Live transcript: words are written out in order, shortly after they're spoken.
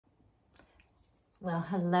Well,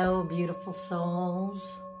 hello, beautiful souls.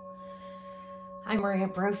 I'm Maria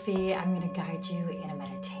Brophy. I'm going to guide you in a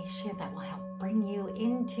meditation that will help bring you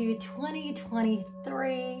into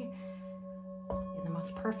 2023 in the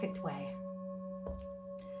most perfect way.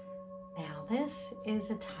 Now, this is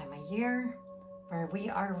a time of year where we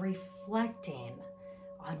are reflecting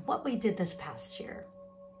on what we did this past year.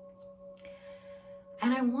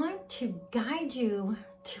 And I want to guide you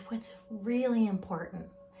to what's really important,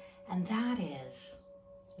 and that is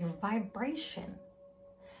your vibration.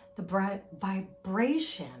 The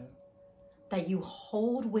vibration that you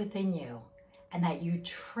hold within you and that you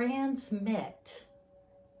transmit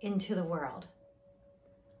into the world.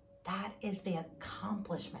 That is the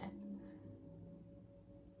accomplishment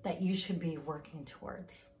that you should be working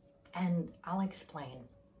towards. And I'll explain.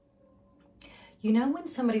 You know when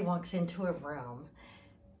somebody walks into a room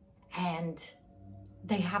and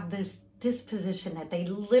they have this disposition that they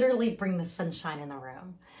literally bring the sunshine in the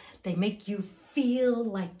room. They make you feel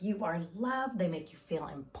like you are loved. They make you feel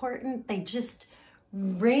important. They just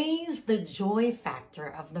raise the joy factor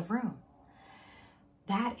of the room.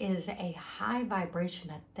 That is a high vibration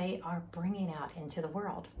that they are bringing out into the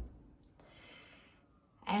world.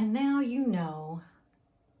 And now you know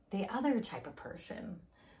the other type of person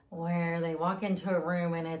where they walk into a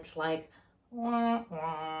room and it's like, wah,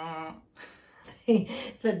 wah.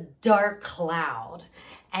 It's a dark cloud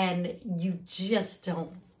and you just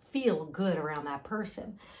don't feel good around that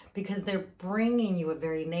person because they're bringing you a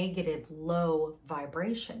very negative, low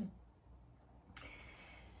vibration.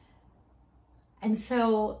 And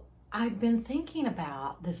so I've been thinking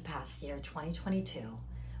about this past year, 2022,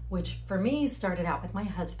 which for me started out with my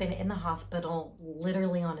husband in the hospital,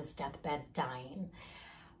 literally on his deathbed, dying.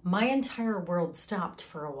 My entire world stopped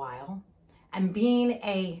for a while, and being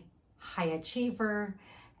a high achiever,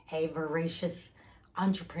 a voracious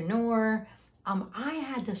entrepreneur, I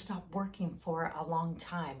had to stop working for a long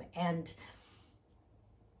time. And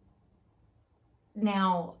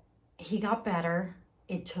now he got better.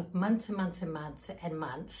 It took months and months and months and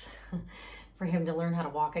months for him to learn how to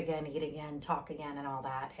walk again, eat again, talk again, and all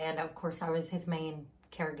that. And of course, I was his main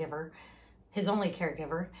caregiver, his only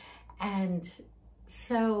caregiver. And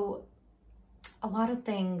so a lot of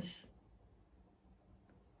things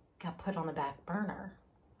got put on the back burner,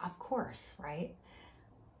 of course, right?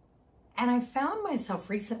 And I found myself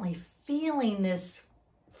recently feeling this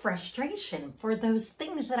frustration for those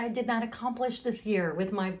things that I did not accomplish this year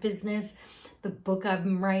with my business, the book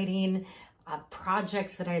I'm writing,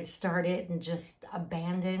 projects that I had started and just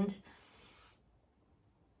abandoned.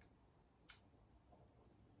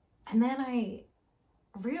 And then I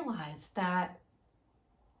realized that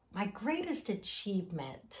my greatest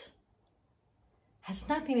achievement has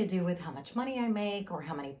nothing to do with how much money I make or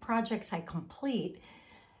how many projects I complete.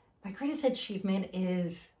 My greatest achievement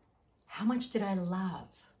is how much did I love?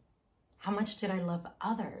 How much did I love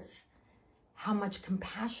others? How much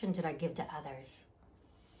compassion did I give to others?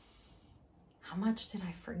 How much did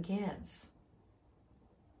I forgive?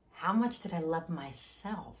 How much did I love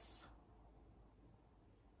myself?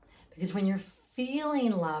 Because when you're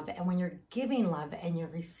feeling love and when you're giving love and you're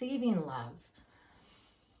receiving love,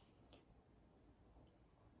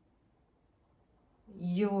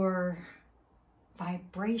 your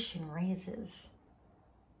vibration raises.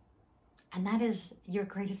 And that is your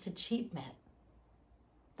greatest achievement.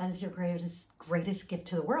 That is your greatest gift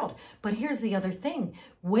to the world. But here's the other thing.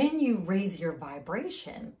 When you raise your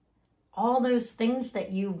vibration, all those things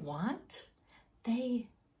that you want, they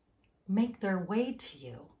make their way to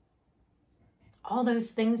you. All those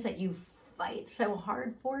things that you fight so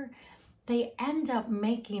hard for, they end up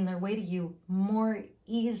making their way to you more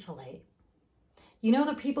easily. You know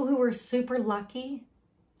the people who are super lucky?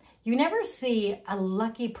 You never see a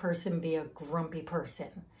lucky person be a grumpy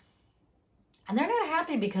person. And they're not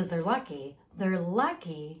happy because they're lucky. They're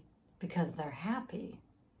lucky because they're happy.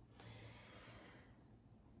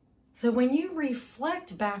 So when you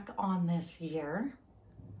reflect back on this year,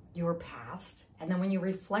 your past, and then when you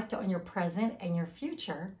reflect on your present and your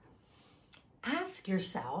future, ask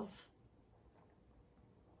yourself,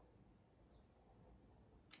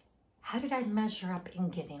 how did I measure up in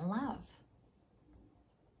giving love?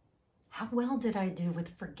 How well did I do with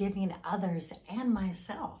forgiving others and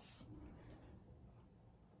myself?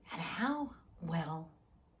 And how well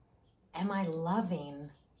am I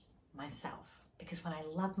loving myself? Because when I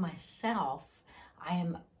love myself, I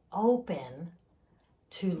am open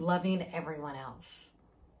to loving everyone else.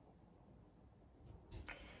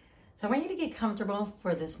 So I want you to get comfortable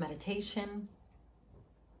for this meditation.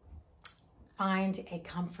 Find a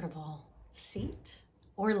comfortable seat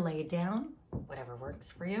or lay down, whatever works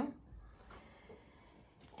for you.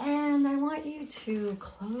 And I want you to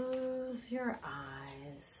close your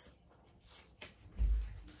eyes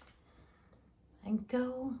and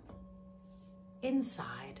go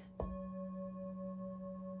inside.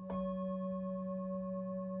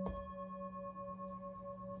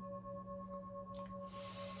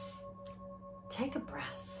 Take a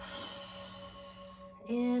breath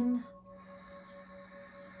in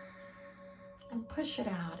and push it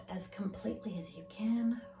out as completely as you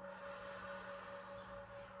can.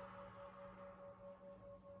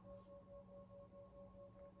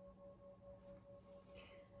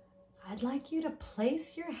 I'd like you to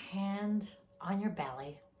place your hand on your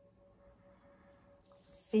belly.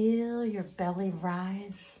 Feel your belly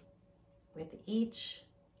rise with each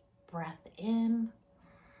breath in.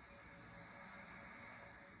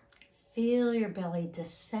 Feel your belly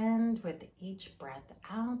descend with each breath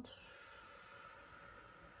out.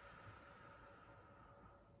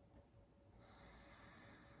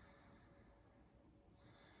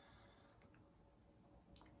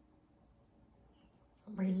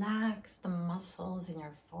 Relax the muscles in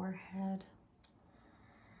your forehead.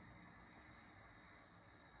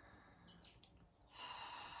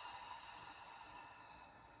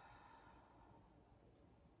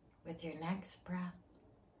 With your next breath,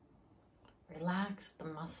 relax the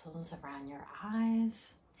muscles around your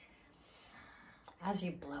eyes. As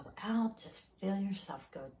you blow out, just feel yourself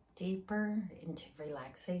go deeper into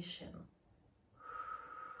relaxation.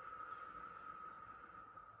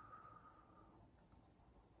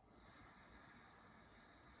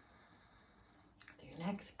 With your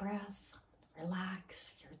next breath, relax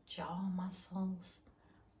your jaw muscles.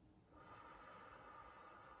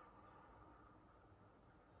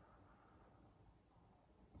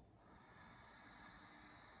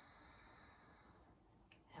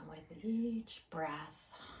 With each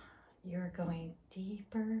breath, you're going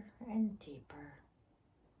deeper and deeper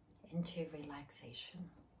into relaxation.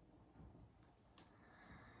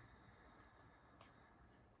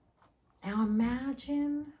 Now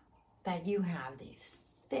imagine that you have these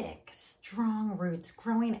thick, strong roots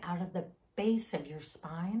growing out of the base of your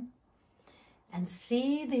spine, and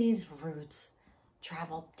see these roots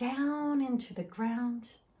travel down into the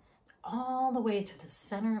ground all the way to the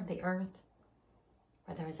center of the earth,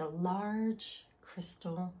 where there is a large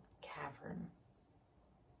crystal cavern.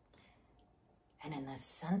 And in the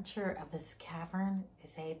center of this cavern is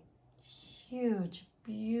a huge,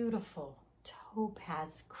 beautiful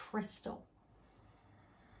topaz crystal.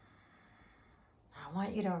 I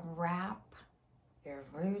want you to wrap your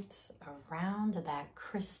roots around that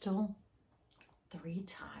crystal 3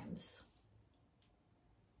 times.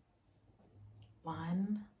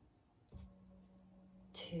 1,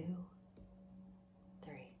 2,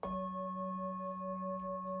 3.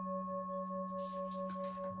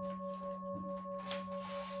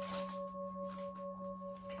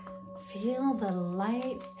 Feel the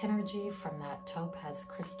light energy from that topaz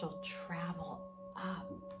crystal travel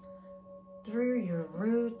up through your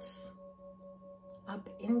roots, up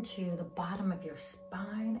into the bottom of your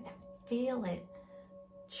spine, and feel it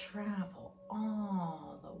travel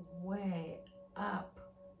all the way up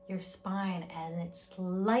your spine, and it's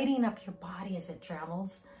lighting up your body as it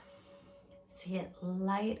travels. See it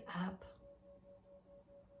light up,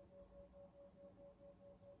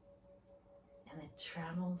 and it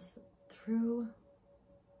travels through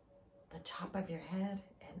the top of your head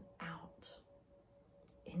and out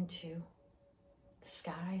into the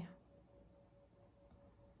sky.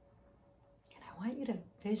 And I want you to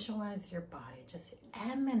visualize your body just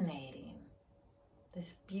emanating this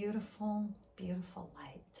beautiful, beautiful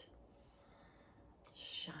light,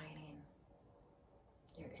 shining.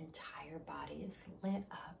 Your entire body is lit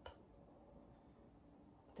up.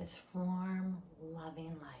 This warm,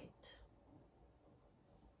 loving light.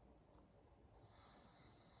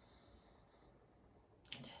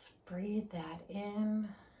 And just breathe that in.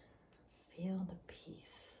 Feel the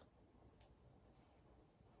peace.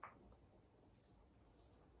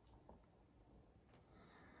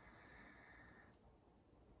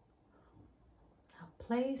 Now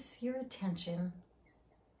place your attention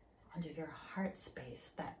under your heart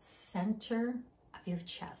space, that center of your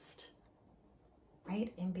chest,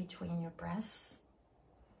 right in between your breasts.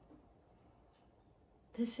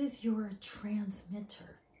 This is your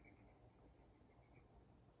transmitter.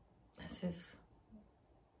 This is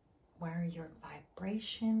where your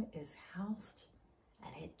vibration is housed,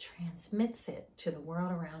 and it transmits it to the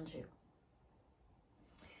world around you.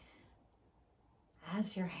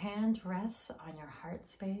 As your hand rests on your heart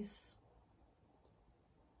space,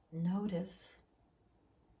 notice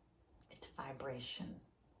its vibration.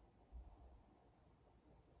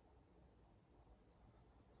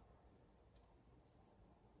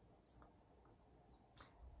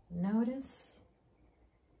 Notice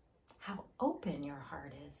how open your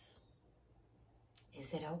heart is.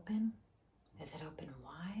 Is it open? Is it open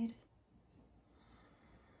wide?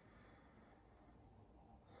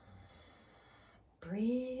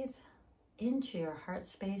 Breathe into your heart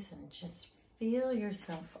space and just feel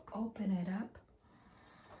yourself open it up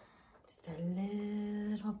just a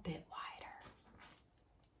little bit wider.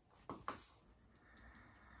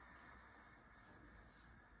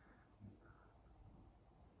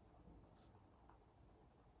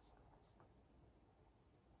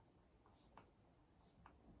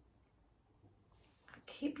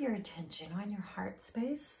 Keep your attention on your heart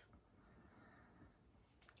space.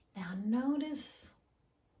 Now notice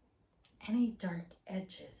any dark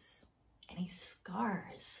edges, any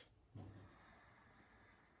scars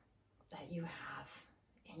that you have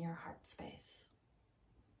in your heart space.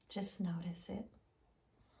 Just notice it.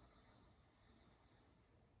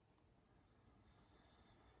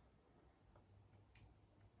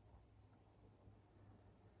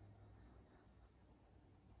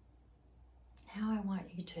 Now I want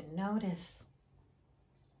you to notice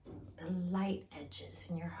the light edges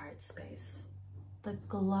in your heart space, the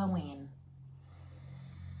glowing,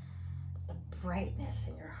 the brightness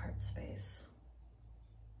in your heart space.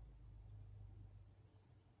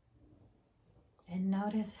 And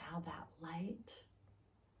notice how that light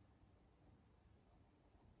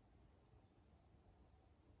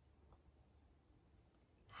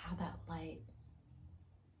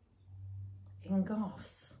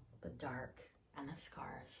engulfs the dark and the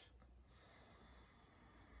scars.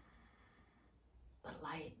 The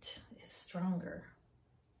light is stronger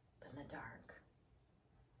than the dark.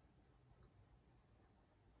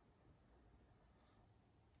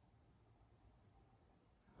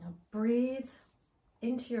 Now breathe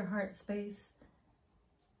into your heart space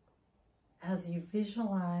as you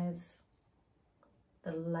visualize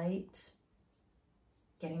the light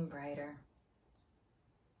getting brighter.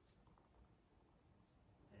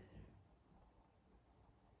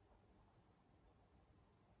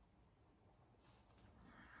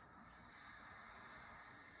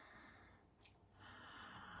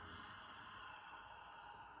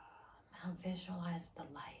 Now visualize the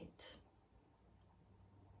light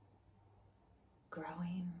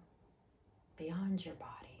growing beyond your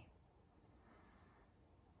body.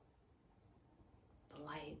 The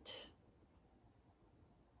light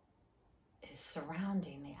is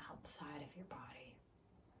surrounding the outside of your body.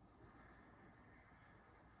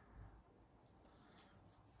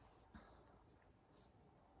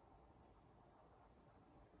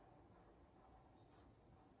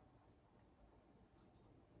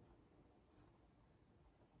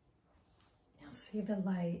 Now see the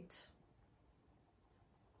light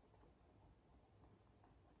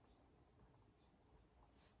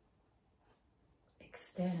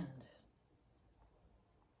extend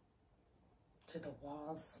to the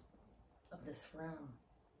walls of this room.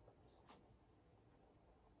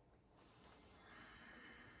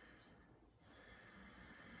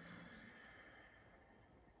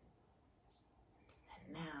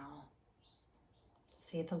 And now,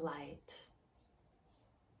 see the light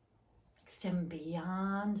extend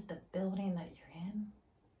beyond the building that you're in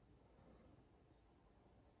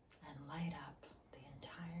and light up the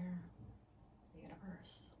entire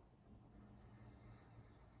universe.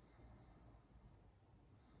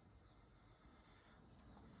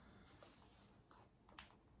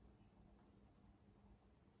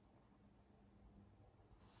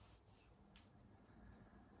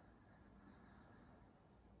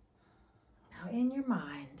 Now in your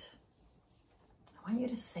mind, I want you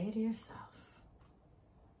to say to yourself,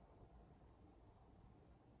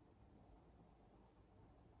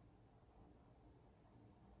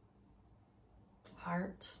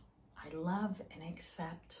 heart, I love and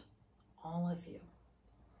accept all of you.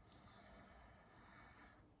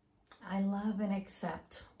 I love and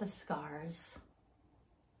accept the scars.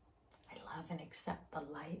 I love and accept the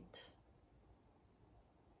light.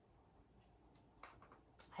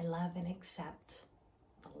 I love and accept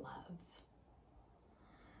the love.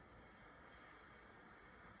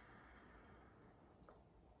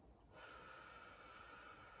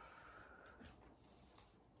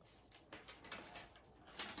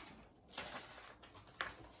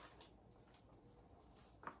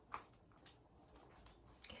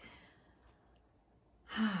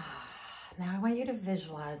 Now I want you to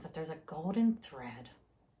visualize that there's a golden thread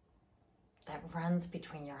that runs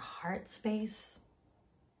between your heart space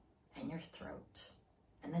and your throat.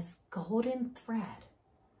 And this golden thread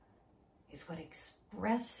is what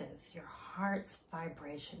expresses your heart's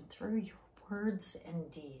vibration through your words and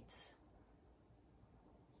deeds.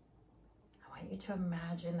 I want you to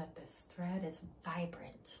imagine that this thread is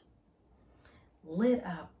vibrant, lit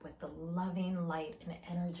up with the loving light and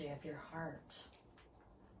energy of your heart.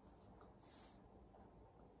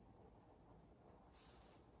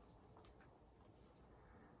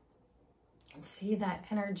 And see that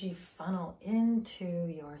energy funnel into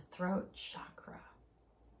your throat chakra.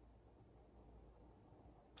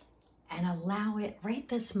 And allow it right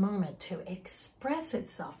this moment to express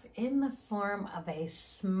itself in the form of a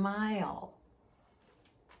smile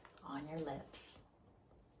on your lips.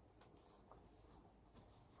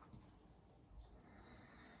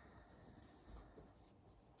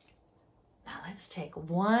 Now let's take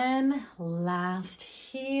one last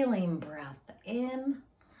healing breath in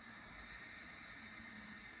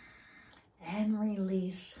and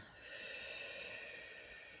release.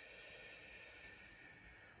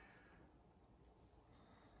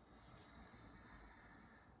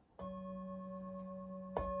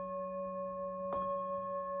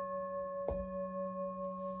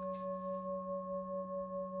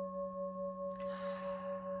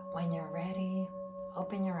 When you're ready,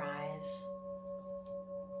 open your eyes.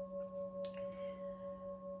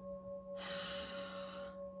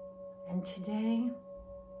 And today,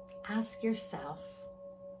 ask yourself,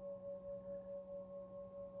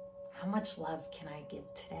 how much love can I give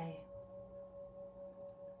today?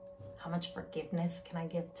 How much forgiveness can I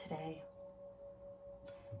give today?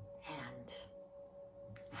 And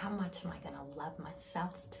how much am I going to love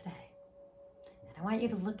myself today? And I want you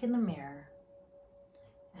to look in the mirror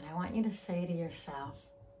and I want you to say to yourself,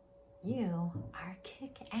 you are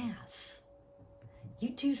kick-ass. You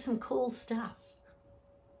do some cool stuff.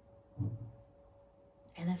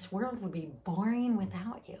 And this world would be boring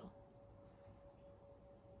without you.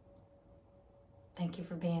 Thank you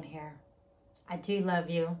for being here. I do love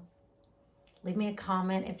you. Leave me a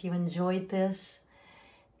comment if you enjoyed this,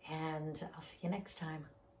 and I'll see you next time.